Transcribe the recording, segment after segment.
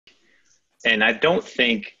And I don't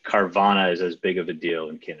think Carvana is as big of a deal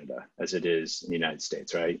in Canada as it is in the United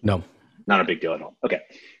States, right? No. Not a big deal at all. Okay.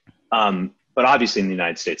 But obviously in the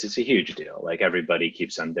United States, it's a huge deal. Like everybody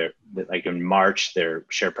keeps on their, like in March, their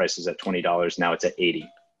share price is at $20. Now it's at 80.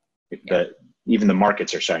 But even the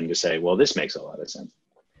markets are starting to say, well, this makes a lot of sense.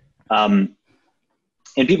 And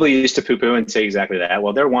people used to poo-poo and say exactly that.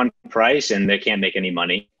 Well, they're one price and they can't make any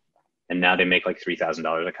money. And now they make like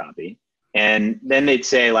 $3,000 a copy. And then they'd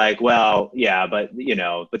say like, well, yeah, but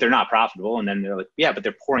but they're not profitable. And then they're like, yeah, but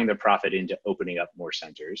they're pouring their profit into opening up more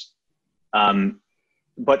centers.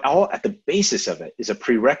 But all at the basis of it is a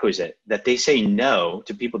prerequisite that they say no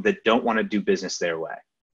to people that don't want to do business their way.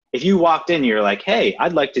 If you walked in, you're like, hey,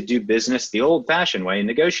 I'd like to do business the old fashioned way and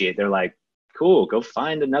negotiate. They're like, cool, go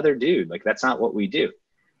find another dude. Like, that's not what we do.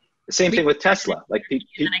 The same thing with Tesla. Like, then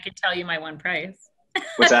I could tell you my one price.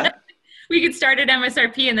 What's that? We could start at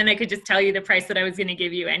MSRP and then I could just tell you the price that I was going to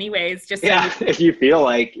give you anyways. Just if you feel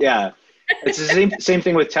like, it's the same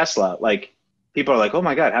thing with Tesla. Like, people are like, oh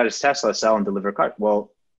my God, how does Tesla sell and deliver cars?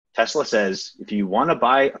 Well, Tesla says, if you want to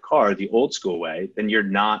buy a car the old school way, then you're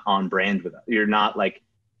not on brand with us. You're not like,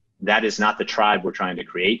 that is not the tribe we're trying to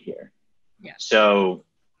create here. Yeah. So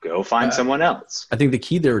go find someone else. I think the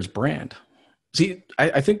key there is brand. See,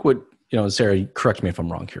 I think what, Sarah, correct me if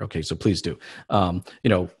I'm wrong here. Okay, so please do.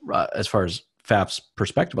 As far as FAF's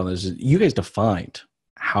perspective on this, you guys defined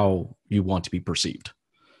how you want to be perceived,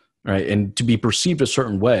 right? And to be perceived a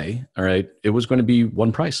certain way, all right, it was going to be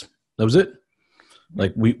one price. That was it.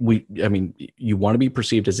 Like you want to be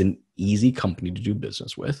perceived as an easy company to do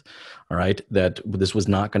business with, all right? That this was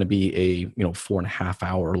not going to be a 4.5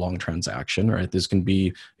 hour long transaction, right? This can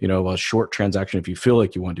be a short transaction if you feel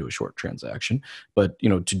like you want to do a short transaction, but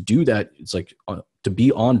to do that, it's like to be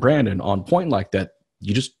on brand and on point like that.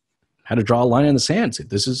 You just had to draw a line in the sand. Say,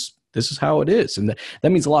 this is how it is, and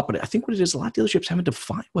that means a lot. But I think what it is, a lot of dealerships haven't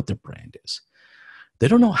defined what their brand is. They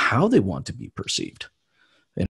don't know how they want to be perceived.